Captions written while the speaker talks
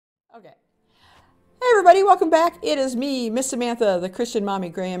Okay. Hey everybody, welcome back. It is me, Miss Samantha, the Christian Mommy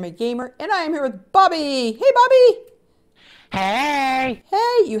Grammy Gamer, and I am here with Bobby. Hey Bobby! Hey!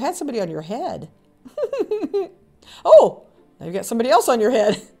 Hey, you had somebody on your head. Oh, now you got somebody else on your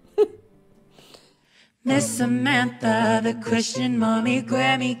head. Miss Samantha, the Christian Mommy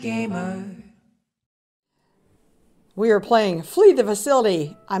Grammy Gamer. We are playing Flee the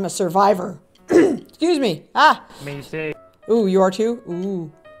Facility. I'm a survivor. Excuse me. Ah! Me too. Ooh, you are too?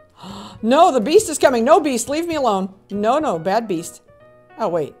 Ooh. No, the beast is coming. No, beast, leave me alone. No, no, bad beast. Oh,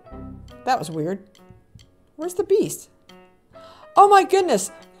 wait. That was weird. Where's the beast? Oh my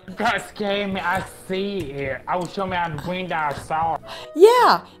goodness. That scared me. I see it. I was showing me out the window. I saw it.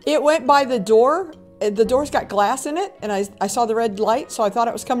 Yeah, it went by the door. The door's got glass in it, and I saw the red light, so I thought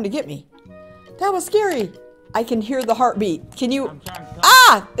it was coming to get me. That was scary. I can hear the heartbeat. Can you?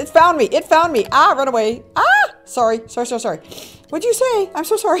 Ah! It found me. It found me. Ah! Run away. Ah! Sorry. Sorry. So sorry. What'd you say? I'm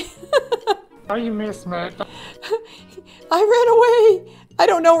so sorry. Oh, you missed me. I ran away. I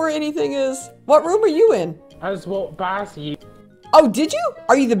don't know where anything is. What room are you in? I just walked past you. Oh, did you?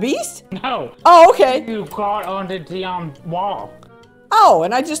 Are you the beast? No. Oh, okay. You caught onto the wall. Oh,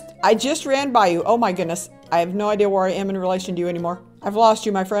 and I just ran by you. Oh my goodness. I have no idea where I am in relation to you anymore. I've lost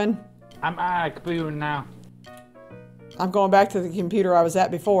you, my friend. I'm at a computer now. I'm going back to the computer I was at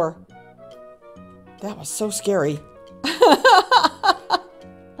before. That was so scary.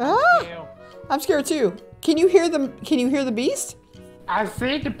 Ah, I'm scared too. Can you hear the beast? I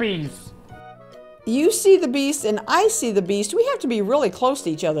see the beast. You see the beast and I see the beast. We have to be really close to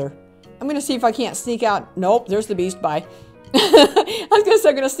each other. I'm gonna see if I can't sneak out. Nope, there's the beast. Bye. I was gonna say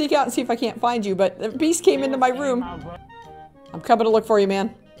I'm gonna sneak out and see if I can't find you, but the beast came into my room. I'm coming to look for you,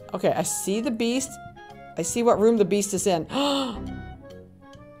 man. Okay, I see the beast. I see what room the beast is in.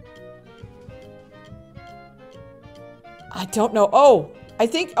 I don't know. Oh,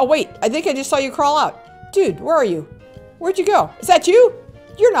 oh wait, I think I just saw you crawl out. Dude, where are you? Where'd you go? Is that you?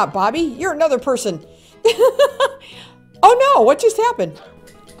 You're not Bobby, you're another person. Oh no, what just happened?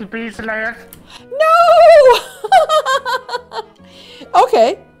 The beast left. No!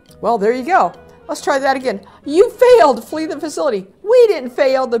 Okay, well there you go. Let's try that again. You failed, flee the facility. We didn't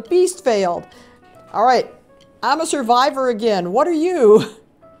fail, the beast failed. All right, I'm a survivor again. What are you?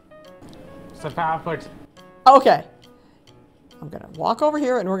 Survivor. Okay. I'm gonna walk over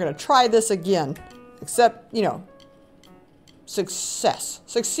here and we're gonna try this again. Except, you know,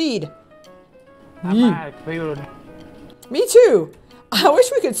 succeed. I'm at a computer. Me too. I wish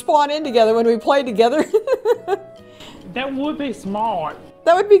we could spawn in together when we play together. That would be smart.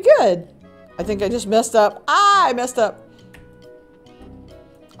 That would be good. I think I just messed up. Ah, I messed up.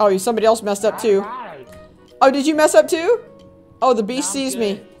 Oh, somebody else messed up too. Right. Oh, did you mess up too? Oh, the beast sees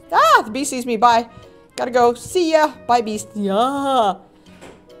me. Ah, the beast sees me. Bye. Gotta go. See ya. Bye, beast. Yeah.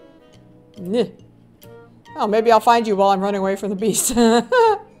 Oh, maybe I'll find you while I'm running away from the beast. And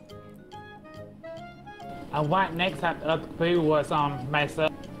right next to the other computer was messed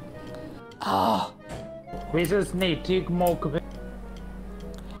up. Oh. We just need 2 more computers.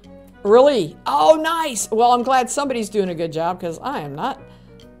 Really? Oh, nice. Well, I'm glad somebody's doing a good job because I am not.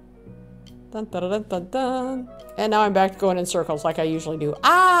 Dun, dun, dun, dun, dun. And now I'm back to going in circles like I usually do.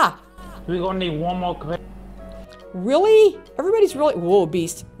 Ah! We're gonna need 1 more computer. Really? Everybody's really... Whoa,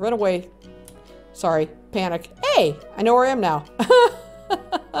 beast. Run away. Sorry. Panic. Hey! I know where I am now.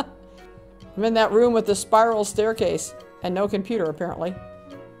 I'm in that room with the spiral staircase. And no computer, apparently.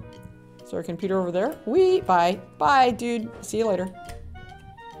 Is there a computer over there? Wee! Bye. Bye, dude. See you later.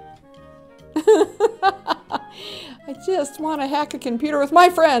 I just want to hack a computer with my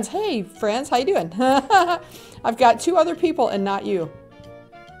friends. Hey, friends. How you doing? I've got 2 other people and not you.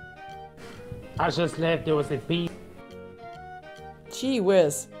 I just left. There was a beast. Gee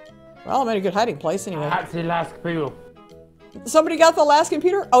whiz. Well, I'm in a good hiding place anyway. That's the last computer. Somebody got the last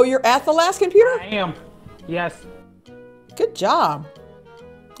computer? Oh, you're at the last computer? I am. Yes. Good job.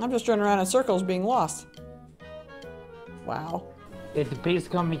 I'm just running around in circles being lost. Wow. If the beast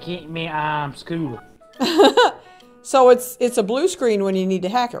come and get me, school. So it's a blue screen when you need to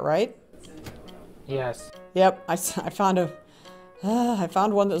hack it, right? Yes. Yep. I found I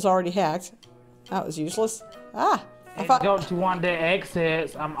found one that was already hacked. That was useless. Ah. Don't you want the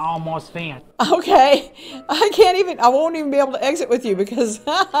exits? I'm almost finished. Okay. I won't even be able to exit with you because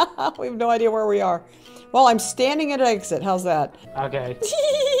we have no idea where we are. Well, I'm standing at an exit. How's that? Okay.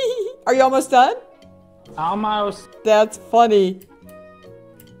 Are you almost done? Almost. That's funny.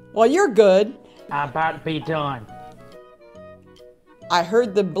 Well, you're good. I'm about to be done. I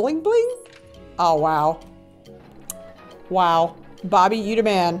heard the bling bling. Oh, wow. Wow. Bobby, you the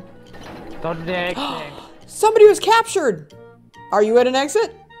man. Go to the exit. Somebody was captured. Are you at an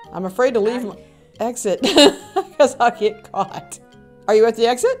exit? I'm afraid to leave my exit because I'll get caught. Are you at the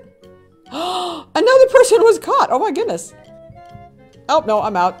exit? Another person was caught. Oh my goodness. Oh, no,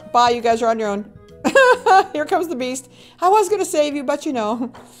 I'm out. Bye, you guys are on your own. Here comes the beast. I was going to save you, but you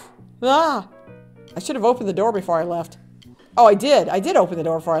know. Ah, I should have opened the door before I left. Oh, I did. I did open the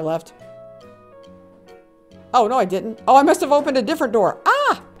door before I left. Oh, no, I didn't. Oh, I must have opened a different door.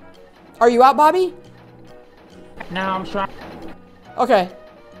 Ah! Are you out, Bobby? No, I'm trying. Okay.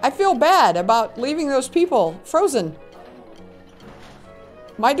 I feel bad about leaving those people frozen.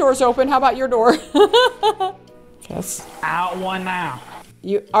 My door's open. How about your door? Yes. Out one now.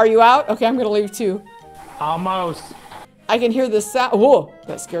 Are you out? Okay, I'm gonna leave too. Almost. I can hear this sound. Whoa,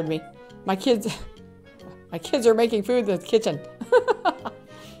 that scared me. My kids are making food in the kitchen.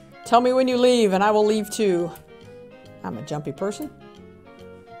 Tell me when you leave and I will leave too. I'm a jumpy person.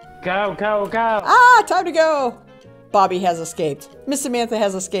 Go, go, go. Ah, time to go. Bobby has escaped. Miss Samantha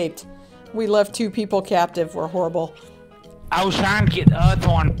has escaped. We left 2 people captive. We're horrible. I was trying to get the other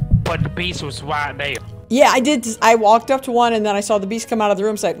one, but the beast was right there. Yeah, I did. I walked up to one and then I saw the beast come out of the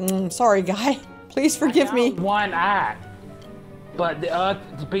room. It's like, sorry, guy. Please forgive me. One eye, but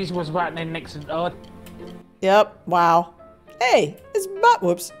the beast was right there next to the other. Yep. Wow. Hey, it's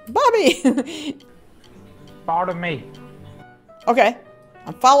whoops, Bobby. Follow me. Okay,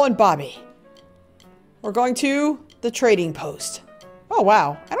 I'm following Bobby. We're going to the trading post. Oh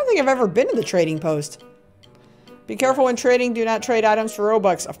wow, I don't think I've ever been to the trading post. Be careful when trading. Do not trade items for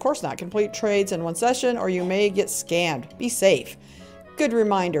Robux. Of course not. Complete trades in one session or you may get scammed. Be safe. Good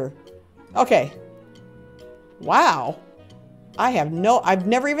reminder. Okay. Wow. I've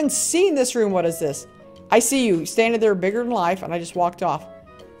never even seen this room. What is this? I see you standing there bigger than life and I just walked off.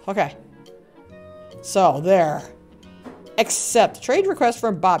 Okay. So there. Accept trade request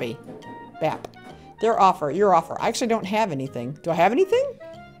from Bobby. Bap. Your offer. I actually don't have anything. Do I have anything?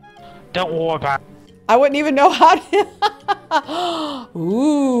 Don't worry about it. I wouldn't even know how to.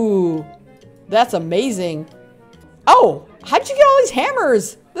 Ooh. That's amazing. Oh, how'd you get all these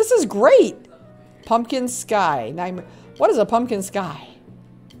hammers? This is great. Pumpkin sky. What is a pumpkin sky?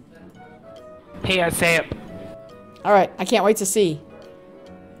 Here, say it. All right, I can't wait to see.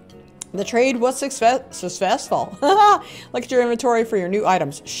 The trade was successful. Look at your inventory for your new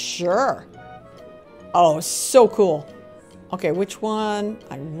items. Sure. Oh, so cool. Okay, which one?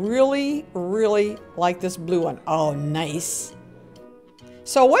 I really, really like this blue one. Oh, nice.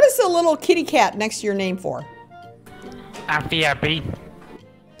 So what is the little kitty cat next to your name for? I'm VIP.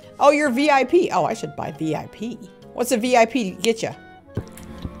 Oh, you're VIP. Oh, I should buy VIP. What's a VIP get you?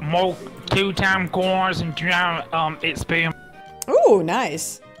 More 2-time coins and 2-time experience. Ooh,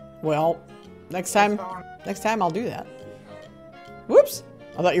 nice. Well, next time I'll do that. Whoops.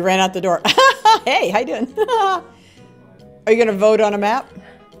 I thought you ran out the door. Hey, how you doing? Are you gonna vote on a map?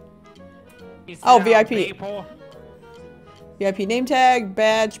 Oh, VIP. People. VIP name tag,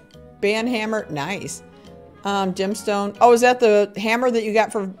 badge, band hammer. Nice. Gemstone. Oh, is that the hammer that you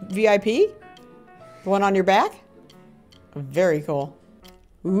got for VIP? The one on your back? Very cool.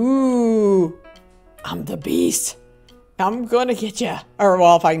 Ooh. I'm the beast. I'm gonna get you. Or,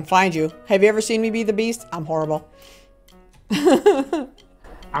 well, if I can find you. Have you ever seen me be the beast? I'm horrible.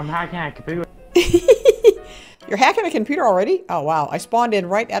 I'm hacking a computer. You're hacking a computer already? Oh, wow. I spawned in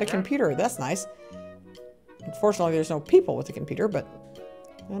right at a computer. That's nice. Unfortunately, there's no people with the computer, but...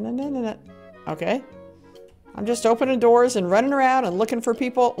 No. Okay. I'm just opening doors and running around and looking for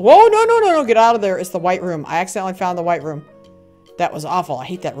people. Whoa, no. Get out of there. It's the white room. I accidentally found the white room. That was awful. I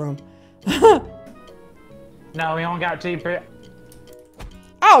hate that room. No, we only got 2 people.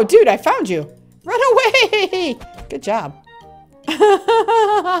 Oh, dude, I found you. Run away. Good job.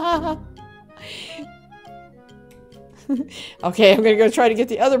 Okay, I'm gonna go try to get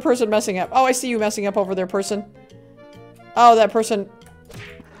the other person messing up. Oh, I see you messing up over there, person. Oh, that person.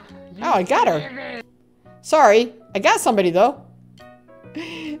 Oh, I got her. Sorry, I got somebody though.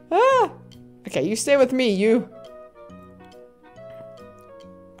 Ah. Okay, you stay with me, you.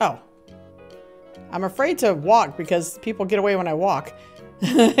 Oh. I'm afraid to walk because people get away when I walk.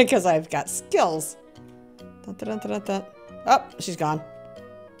 Because I've got skills. Dun, dun, dun, dun, dun. Oh, she's gone.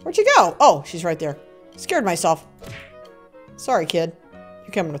 Where'd she go? Oh, she's right there. Scared myself. Sorry, kid.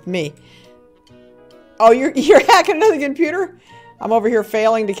 You're coming with me. Oh, you're hacking another computer? I'm over here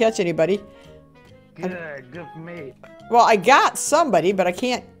failing to catch anybody. Good for me. Well, I got somebody, but I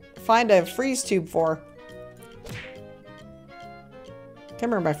can't find a freeze tube for. Come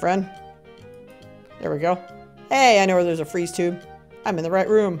here, my friend. There we go. Hey, I know where there's a freeze tube. I'm in the right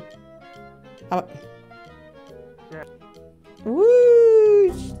room.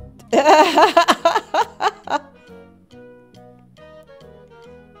 Woo!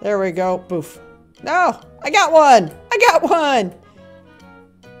 There we go. Boof. No, I got one. I got one.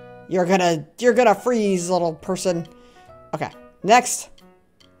 You're gonna freeze, little person. Okay, next.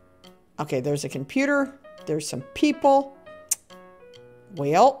 Okay, there's a computer. There's some people.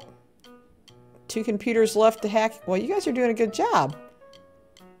 Well, 2 computers left to hack. Well, you guys are doing a good job.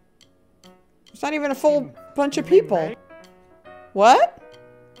 It's not even a full bunch of people. What?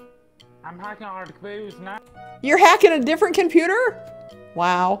 I'm hacking our computers now. You're hacking a different computer?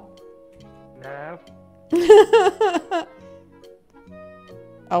 Wow. No.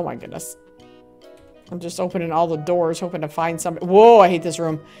 Oh my goodness. I'm just opening all the doors, hoping to find somebody. Whoa, I hate this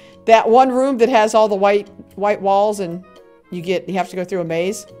room. That one room that has all the white walls and you have to go through a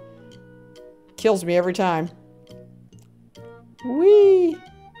maze. Kills me every time. Whee!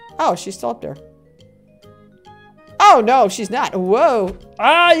 Oh, she's still up there. Oh no, she's not. Whoa.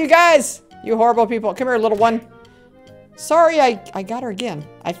 Ah, you guys! You horrible people. Come here, little one. Sorry, I got her again.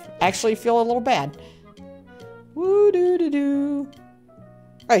 I actually feel a little bad. Woo doo doo doo.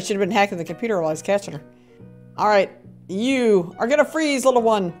 Oh, I should have been hacking the computer while I was catching her. Alright, you are gonna freeze, little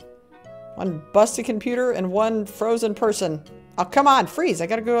one. One busted computer and one frozen person. Oh, come on, freeze. I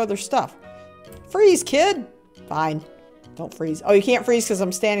gotta go to other stuff. Freeze, kid. Fine. Don't freeze. Oh, you can't freeze because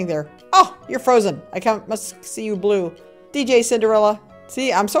I'm standing there. Oh, you're frozen. Must see you blue. DJ Cinderella.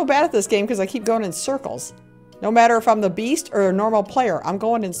 See, I'm so bad at this game because I keep going in circles. No matter if I'm the beast or a normal player, I'm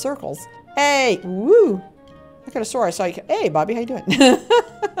going in circles. Hey, woo. I could have swore I saw you. Hey, Bobby, how you doing?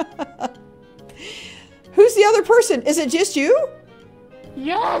 Who's the other person? Is it just you?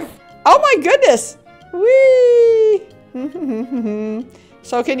 Yes. Oh my goodness. Whee.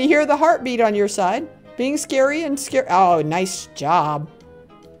 So can you hear the heartbeat on your side? Being scary and scary. Oh, nice job.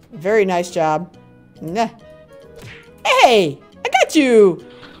 Very nice job. Nah. Hey, I got you.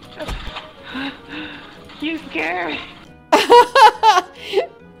 You scared.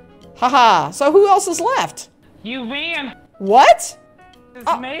 Haha. So who else is left? You win. What?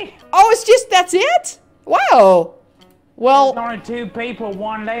 It's me. Oh, it's just, that's it? Wow. Well, There's only 2 people,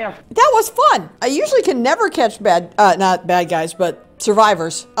 1 left. that was fun. I usually can never catch not bad guys, but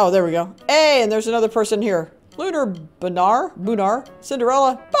survivors. Oh, there we go. Hey, and there's another person here. Lunar Bunar,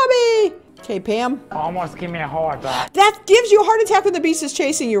 Cinderella, Bobby. Okay, Pam. Almost give me a heart attack. That gives you a heart attack when the beast is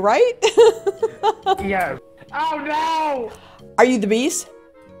chasing you, right? Yes. Oh no. Are you the beast?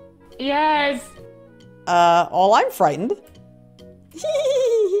 Yes. Well, I'm frightened.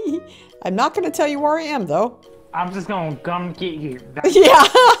 I'm not going to tell you where I am, though. I'm just gonna come get you. Yeah.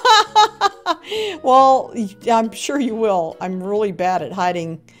 Well, I'm sure you will. I'm really bad at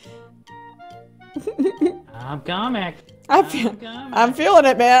hiding. I'm coming. I'm feeling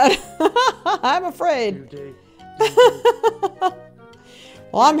it, man. I'm afraid.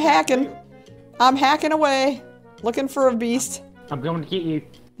 Well, I'm hacking. I'm hacking away, looking for a beast. I'm going to get you.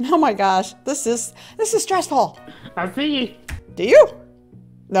 Oh my gosh, this is stressful. I see you. Do you?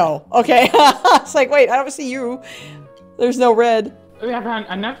 No. Okay. It's like, wait, I don't see you. There's no red. I found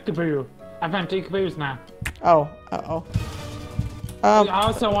another computer. I found 2 computers now. Oh. Uh-oh.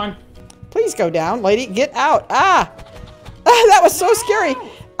 Also one. Please go down, lady. Get out. Ah! That was so scary.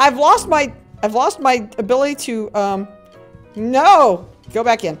 I've lost my ability to no. Go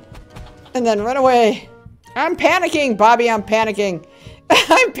back in. And then run away. I'm panicking, Bobby. I'm panicking.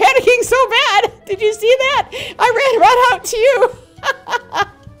 I'm panicking so bad. Did you see that? I ran right out to you.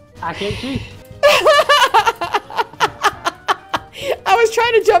 I can't you. I was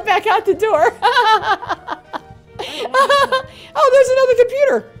trying to jump back out the door. Oh, there's another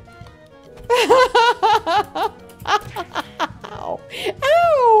computer. Ow.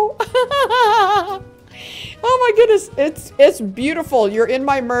 Ow. Oh my goodness. It's beautiful. You're in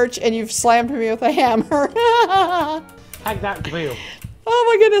my merch and you've slammed me with a hammer. Hack that computer. Oh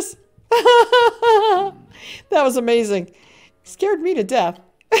my goodness. That was amazing. Scared me to death.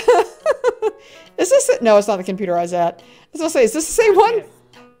 Is this it? No, it's not the computer I was at. I was gonna say, is this the same one?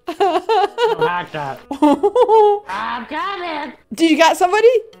 Hack that. I'm coming. Did you got somebody?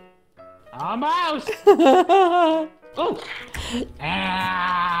 Almost. Oh.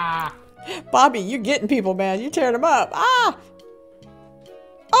 Bobby, you're getting people, man. You're tearing them up. Ah!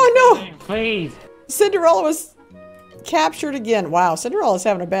 Oh no! Please. Cinderella was captured again. Wow, Cinderella's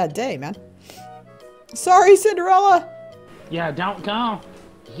having a bad day, man. Sorry, Cinderella. Yeah, don't come.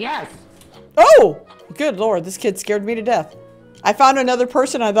 Yes. Oh! Good lord, this kid scared me to death. I found another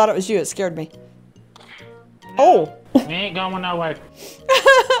person. I thought it was you. It scared me. Oh. We ain't going nowhere.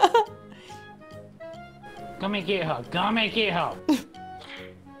 Come and get her. Come and get her.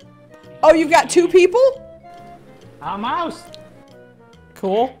 Oh, you've got 2 people? Almost.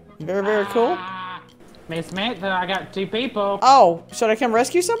 Cool. Very, very cool. Miss Samantha, I got 2 people. Oh, should I come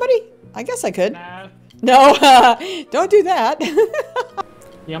rescue somebody? I guess I could. No. No, don't do that.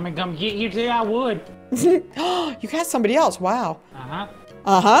 You want me to come get you too? I would. You got somebody else. Wow. Uh-huh.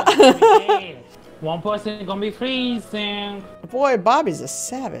 Uh-huh. Yeah. One person gonna be freezing. Boy, Bobby's a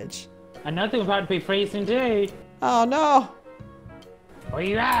savage. Another one's about to be freezing too. Oh, no. Where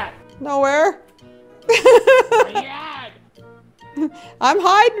you at? Nowhere. Where you at? I'm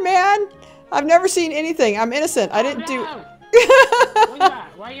hiding, man. I've never seen anything. I'm innocent. I didn't do... No. Where you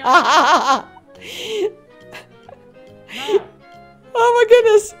at? Where you at? No. Oh my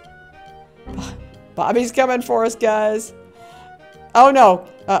goodness. Bobby's coming for us, guys. Oh no.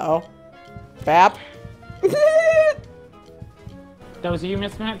 Uh-oh. Bap. That was you,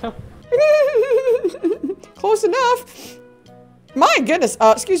 Miss Samantha? Close enough. My goodness.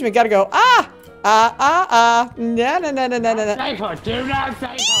 Excuse me. Gotta go. No, no, no, no, no, no. Save her. Do not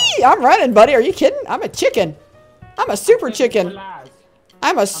save her. I'm running, buddy. Are you kidding? I'm a chicken. I'm a super chicken.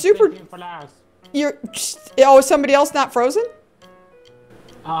 I'm a super... You're... Oh, is somebody else not frozen?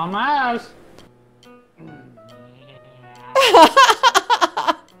 Almost.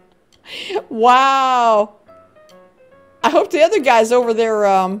 Wow. I hope the other guy's over there,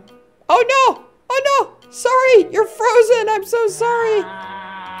 Oh no! Oh no! Sorry! You're frozen! I'm so sorry!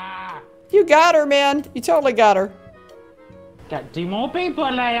 You got her, man. You totally got her. Got 2 more people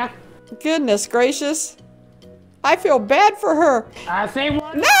left. Goodness gracious. I feel bad for her. I see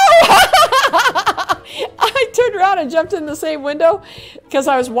one. No! I turned around and jumped in the same window because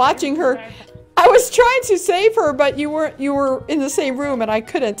I was watching her. I was trying to save her, but you were in the same room and I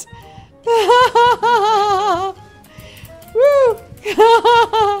couldn't. Woo!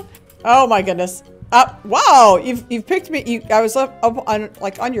 Oh my goodness. Wow, you've picked me. I was up on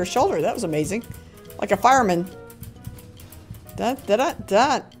on your shoulder. That was amazing. Like a fireman. Dun, dun, dun,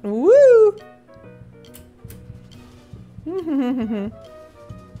 dun. Woo!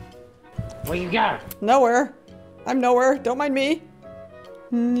 Where you go? Nowhere. I'm nowhere. Don't mind me.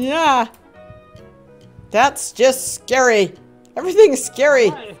 Yeah. That's just scary. Everything's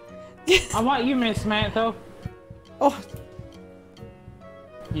scary. I want you, Miss Samantha. Oh.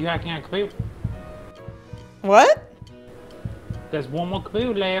 You hacking a computer? What? There's one more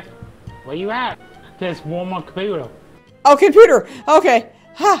computer left. Where you at? There's one more computer. Oh, computer. Okay.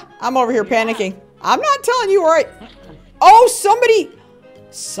 Ha. I'm over here panicking. I'm not telling you right. Oh, somebody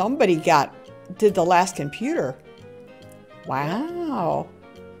did the last computer. Wow.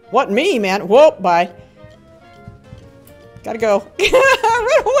 What me, man? Whoa, bye. Gotta go.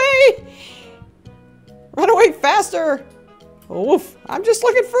 Run away! Run away faster! Oof. I'm just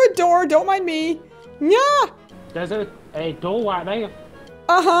looking for a door. Don't mind me. Yeah. There's a door right there.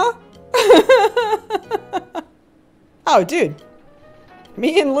 Uh-huh. Oh, dude.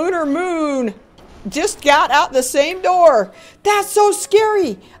 Me and Lunar Moon just got out the same door. That's so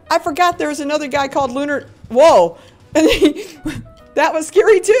scary. I forgot there was another guy called Lunar. Whoa. That was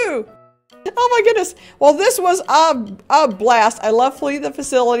scary too. Oh my goodness. Well, this was a blast. I love Flee the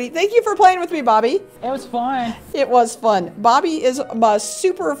Facility. Thank you for playing with me, Bobby. It was fun. It was fun. Bobby is my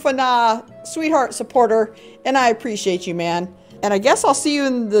super FNA sweetheart supporter, and I appreciate you, man. And I guess I'll see you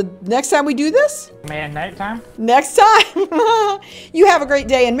in the next time we do this. Man, next time. Next time. You have a great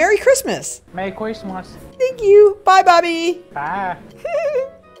day and Merry Christmas. Merry Christmas. Thank you. Bye, Bobby. Bye.